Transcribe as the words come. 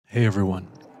Hey everyone.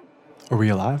 Are we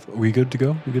alive? Are we good to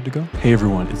go? We good to go? Hey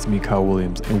everyone, it's me, Kyle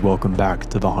Williams, and welcome back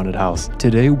to the Haunted House.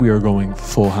 Today we are going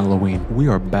full Halloween. We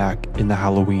are back in the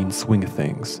Halloween swing of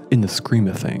things, in the scream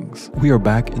of things. We are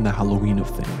back in the Halloween of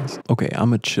things. Okay,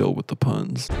 I'ma chill with the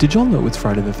puns. Did y'all know it's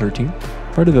Friday the 13th?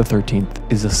 Friday the 13th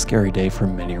is a scary day for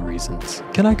many reasons.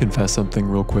 Can I confess something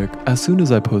real quick? As soon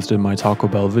as I posted my Taco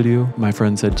Bell video, my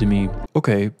friend said to me,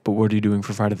 okay, but what are you doing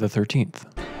for Friday the 13th?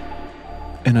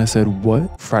 And I said,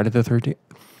 what? Friday the 13th?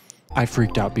 I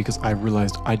freaked out because I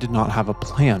realized I did not have a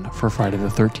plan for Friday the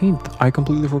 13th. I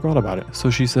completely forgot about it.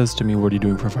 So she says to me, what are you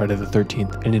doing for Friday the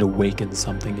 13th? And it awakens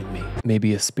something in me.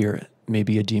 Maybe a spirit,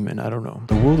 maybe a demon, I don't know.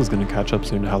 The world is gonna catch up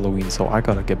soon to Halloween, so I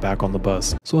gotta get back on the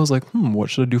bus. So I was like, what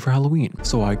should I do for Halloween?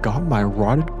 So I got my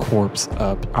rotted corpse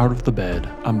up out of the bed.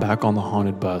 I'm back on the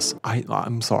haunted bus.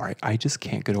 I'm sorry, I just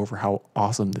can't get over how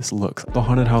awesome this looks. The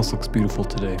haunted house looks beautiful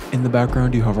today. In the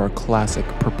background, you have our classic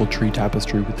purple tree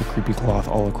tapestry with the creepy cloth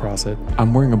all across it.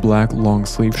 I'm wearing a black long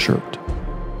sleeve shirt.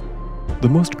 The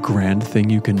most grand thing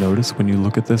you can notice when you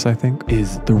look at this, I think,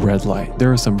 is the red light.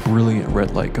 There is some brilliant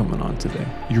red light going on today.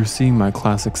 You're seeing my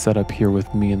classic setup here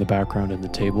with me in the background and the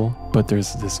table, but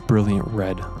there's this brilliant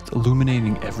red. It's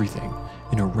illuminating everything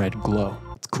in a red glow.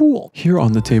 It's cool. Here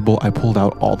on the table, I pulled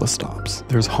out all the stops.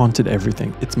 There's haunted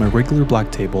everything. It's my regular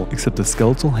black table, except the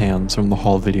skeletal hands from the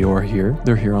haul video are here.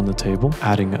 They're here on the table,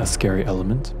 adding a scary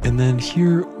element. And then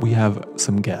here we have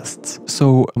some guests.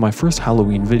 So my first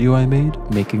Halloween video I made,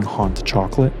 making haunt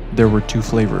chocolate, there were two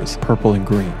flavors, purple and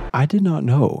green. I did not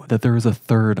know that there was a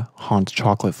third haunt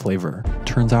chocolate flavor.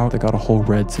 Turns out I got a whole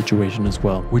red situation as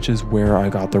well, which is where I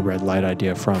got the red light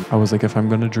idea from. I was like, if I'm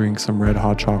gonna drink some red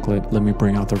hot chocolate, let me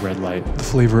bring out the red light. The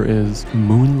flavor is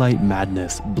Moonlight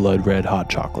Madness Blood Red Hot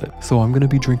Chocolate. So I'm gonna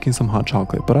be drinking some hot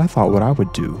chocolate, but I thought what I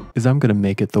would do is I'm gonna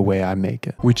make it the way I make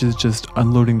it, which is just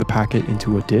unloading the packet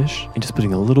into a dish and just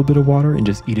putting a little bit of water and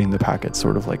just eating the packet,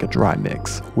 sort of like a dry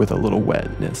mix with a little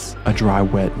wetness. A dry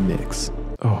wet mix.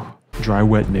 Oh, dry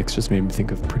wet mix just made me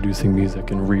think of producing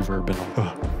music and reverb and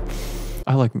all.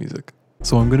 I like music.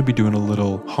 So I'm going to be doing a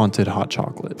little haunted hot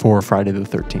chocolate for Friday the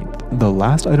 13th. The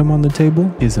last item on the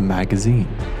table is a magazine,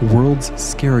 World's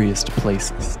Scariest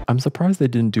Places. I'm surprised they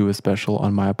didn't do a special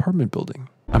on my apartment building.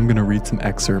 I'm going to read some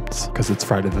excerpts because it's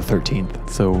Friday the 13th.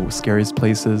 So scariest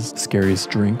places, scariest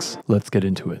drinks. Let's get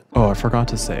into it. Oh, I forgot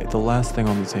to say, the last thing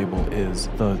on the table is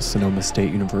the Sonoma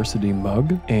State University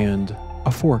mug and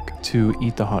a fork to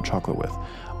eat the hot chocolate with.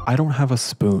 I don't have a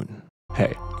spoon.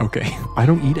 Hey, okay, I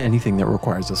don't eat anything that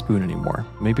requires a spoon anymore.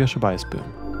 Maybe I should buy a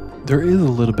spoon. There is a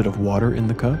little bit of water in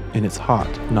the cup and it's hot,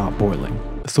 not boiling.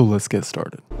 So let's get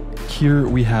started. Here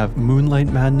we have Moonlight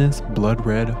Madness Blood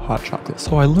Red Hot Chocolate.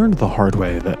 So I learned the hard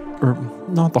way that, or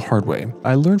not the hard way,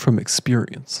 I learned from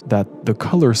experience that the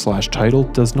color / title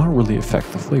does not really affect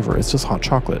the flavor. It's just hot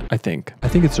chocolate, I think. I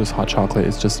think it's just hot chocolate,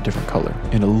 it's just a different color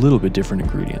and a little bit different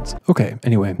ingredients. Okay,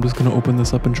 anyway, I'm just gonna open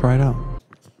this up and try it out.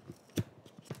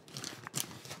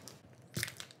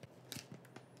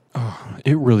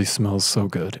 It really smells so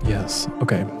good. Yes.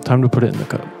 Okay, time to put it in the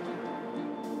cup.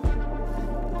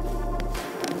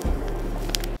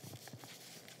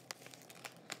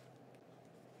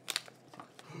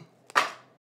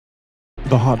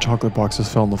 The hot chocolate box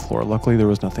just fell on the floor. Luckily, there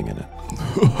was nothing in it.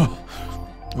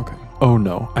 Okay. Oh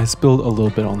no, I spilled a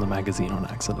little bit on the magazine on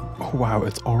accident. Oh wow,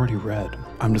 it's already red.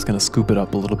 I'm just gonna scoop it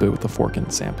up a little bit with the fork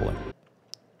and sample it.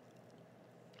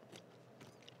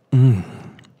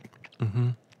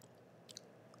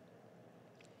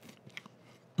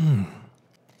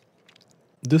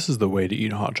 This is the way to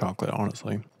eat hot chocolate,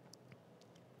 honestly.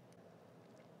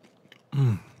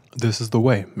 This is the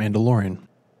way, Mandalorian.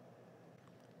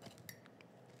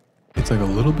 It's like a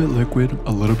little bit liquid,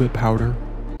 a little bit powder,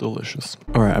 delicious.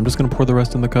 All right, I'm just gonna pour the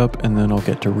rest in the cup and then I'll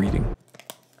get to reading.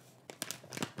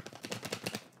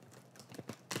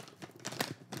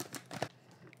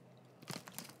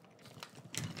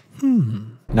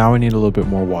 Now I need a little bit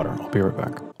more water. I'll be right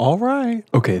back. All right.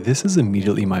 Okay, this is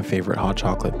immediately my favorite hot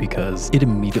chocolate because it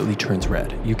immediately turns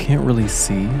red. You can't really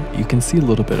see. You can see a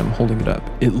little bit. I'm holding it up.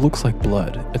 It looks like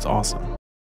blood. It's awesome.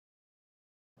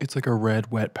 It's like a red,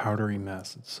 wet, powdery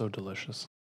mess. It's so delicious.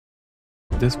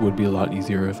 This would be a lot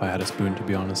easier if I had a spoon, to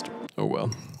be honest. Oh well.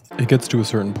 It gets to a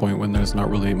certain point when there's not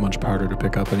really much powder to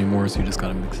pick up anymore, so you just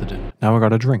gotta mix it in. Now I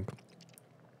got a drink.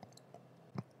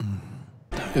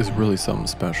 Is really something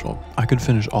special. I could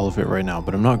finish all of it right now,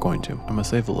 but I'm not going to. I'm gonna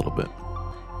save a little bit.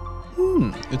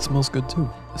 It smells good too.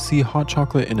 See, hot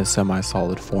chocolate in a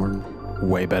semi-solid form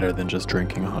way better than just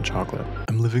drinking hot chocolate.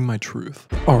 I'm living my truth.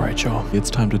 Alright y'all, it's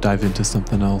time to dive into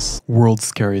something else. World's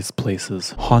scariest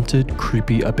places. Haunted,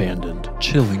 creepy, abandoned,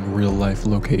 chilling real life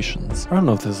locations. I don't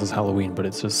know if this is Halloween, but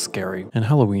it's just scary. And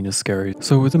Halloween is scary.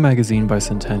 So with a magazine by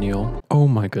Centennial, oh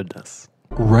my goodness.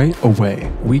 Right away,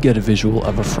 we get a visual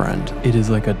of a friend. It is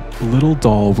like a little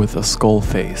doll with a skull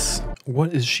face.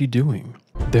 What is she doing?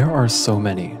 There are so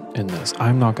many in this.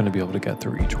 I'm not going to be able to get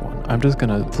through each one. I'm just going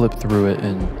to flip through it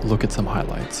and look at some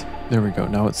highlights. There we go.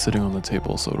 Now it's sitting on the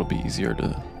table, so it'll be easier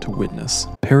to witness.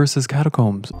 Paris's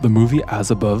Catacombs, the movie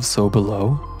As Above, So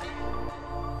Below.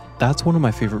 That's one of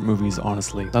my favorite movies,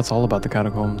 honestly. That's all about the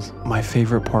catacombs. My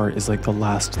favorite part is like the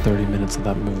last 30 minutes of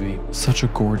that movie. Such a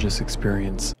gorgeous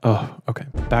experience. Oh, okay.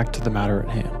 Back to the matter at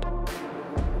hand.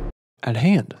 At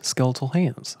hand, skeletal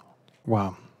hands.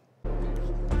 Wow.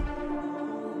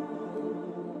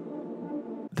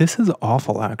 This is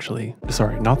awful, actually.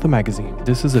 Sorry, not the magazine.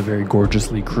 This is a very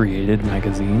gorgeously created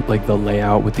magazine. Like the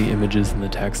layout with the images and the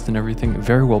text and everything,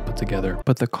 very well put together.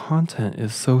 But the content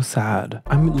is so sad.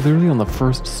 I'm literally on the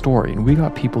first story and we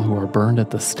got people who are burned at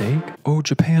the stake. Oh,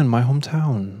 Japan, my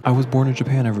hometown. I was born in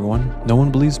Japan, everyone. No one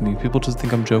believes me. People just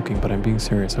think I'm joking, but I'm being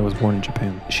serious. I was born in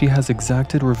Japan. She has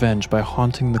exacted revenge by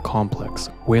haunting the complex,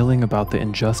 wailing about the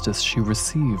injustice she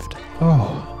received.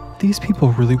 Oh. These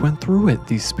people really went through it,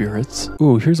 these spirits.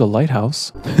 Ooh, here's a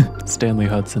lighthouse. Stanley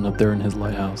Hudson up there in his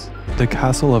lighthouse. The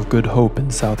Castle of Good Hope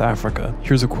in South Africa.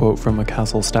 Here's a quote from a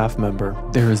castle staff member.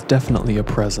 There is definitely a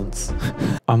presence.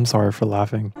 I'm sorry for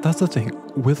laughing. That's the thing.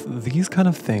 With these kind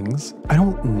of things, I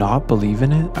don't not believe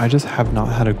in it. I just have not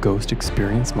had a ghost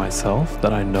experience myself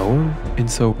that I know of. And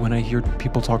so when I hear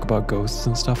people talk about ghosts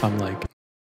and stuff, I'm like,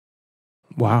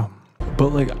 wow.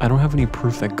 But like, I don't have any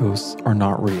proof that ghosts are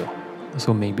not real.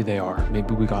 So maybe they are.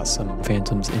 Maybe we got some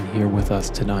phantoms in here with us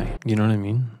tonight. You know what I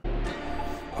mean?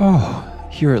 Oh,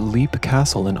 here at Leap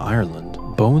Castle in Ireland,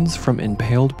 bones from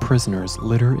impaled prisoners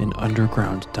litter an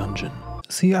underground dungeon.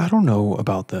 See, I don't know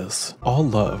about this. All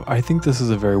love. I think this is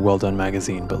a very well done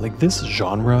magazine, but like this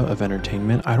genre of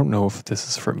entertainment, I don't know if this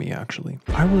is for me actually.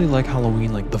 I really like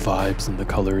Halloween, like the vibes and the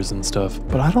colors and stuff,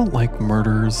 but I don't like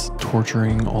murders,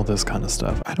 torturing, all this kind of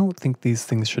stuff. I don't think these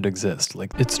things should exist.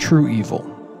 Like, it's true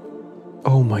evil.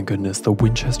 Oh my goodness, the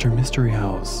Winchester Mystery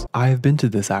House. I have been to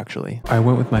this actually. I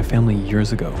went with my family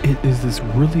years ago. It is this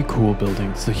really cool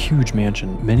building. It's a huge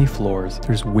mansion, many floors.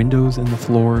 There's windows in the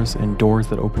floors and doors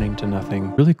that opening to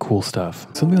nothing. Really cool stuff.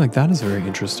 Something like that is very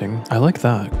interesting. I like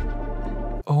that.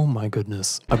 Oh my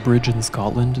goodness. A bridge in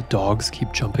Scotland, dogs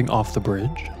keep jumping off the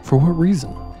bridge. For what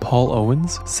reason? Paul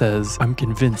Owens says, I'm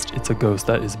convinced it's a ghost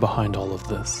that is behind all of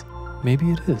this.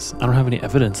 Maybe it is. I don't have any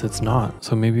evidence it's not,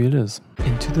 so maybe it is.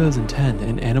 In 2010,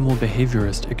 an animal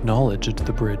behaviorist acknowledged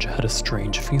the bridge had a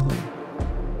strange feeling.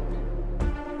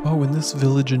 Oh, in this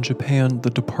village in Japan, the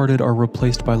departed are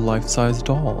replaced by life-size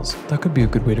dolls. That could be a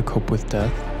good way to cope with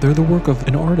death. They're the work of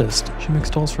an artist. She makes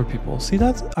dolls for people. See,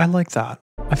 I like that.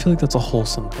 I feel like that's a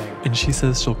wholesome thing. And she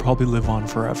says she'll probably live on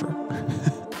forever.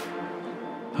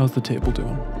 How's the table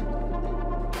doing?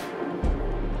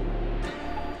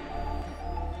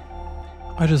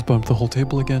 I just bumped the whole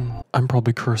table again. I'm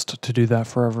probably cursed to do that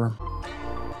forever.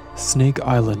 Snake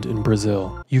Island in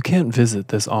Brazil. You can't visit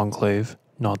this enclave.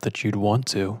 Not that you'd want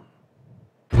to.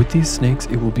 With these snakes,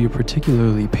 it will be a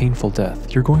particularly painful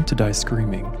death. You're going to die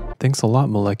screaming. Thanks a lot,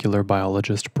 molecular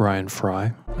biologist Brian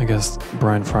Fry. I guess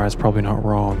Brian Fry is probably not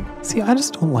wrong. See, I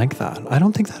just don't like that. I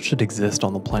don't think that should exist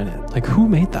on the planet. Like, who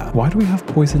made that? Why do we have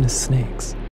poisonous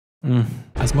snakes?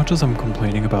 As much as I'm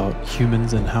complaining about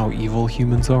humans and how evil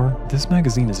humans are, this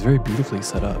magazine is very beautifully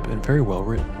set up and very well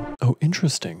written. Oh,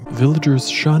 interesting. Villagers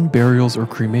shun burials or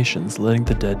cremations, letting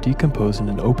the dead decompose in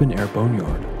an open-air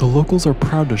boneyard. The locals are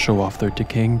proud to show off their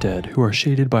decaying dead, who are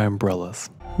shaded by umbrellas.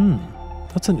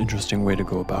 That's an interesting way to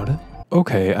go about it.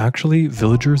 Okay, actually,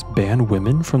 villagers ban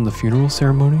women from the funeral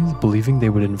ceremonies, believing they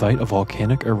would invite a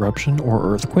volcanic eruption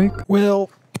or earthquake? Well...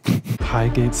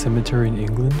 Highgate Cemetery in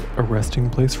England, a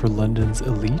resting place for London's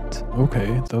elite?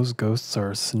 Okay, those ghosts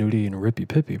are snooty and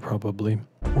rippy-pippy probably.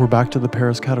 We're back to the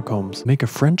Paris catacombs. Make a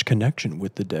French connection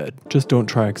with the dead. Just don't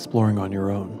try exploring on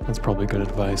your own. That's probably good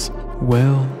advice.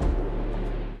 Well,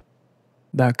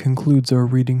 that concludes our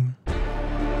reading.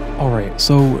 Alright,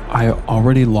 so I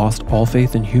already lost all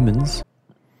faith in humans.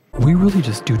 We really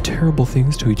just do terrible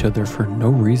things to each other for no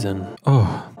reason.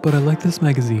 Oh, but I like this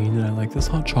magazine, and I like this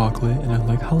hot chocolate, and I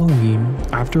like Halloween.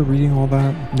 After reading all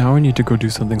that, now I need to go do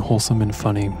something wholesome and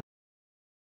funny.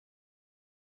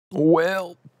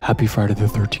 Well... Happy Friday the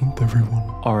 13th, everyone.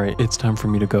 Alright, it's time for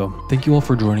me to go. Thank you all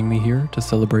for joining me here to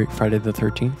celebrate Friday the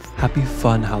 13th. Happy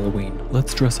fun Halloween.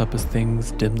 Let's dress up as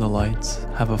things, dim the lights,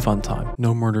 have a fun time.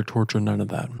 No murder, torture, none of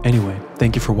that. Anyway,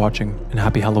 thank you for watching, and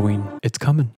happy Halloween. It's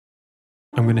coming.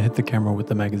 I'm gonna hit the camera with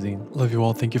the magazine. Love you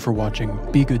all, thank you for watching.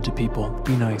 Be good to people,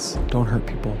 be nice, don't hurt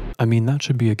people. I mean, that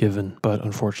should be a given, but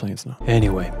unfortunately it's not.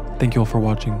 Anyway, thank you all for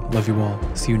watching, love you all,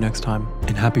 see you next time,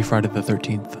 and happy Friday the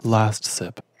 13th. Last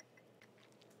sip.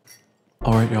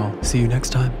 Alright y'all, see you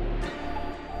next time.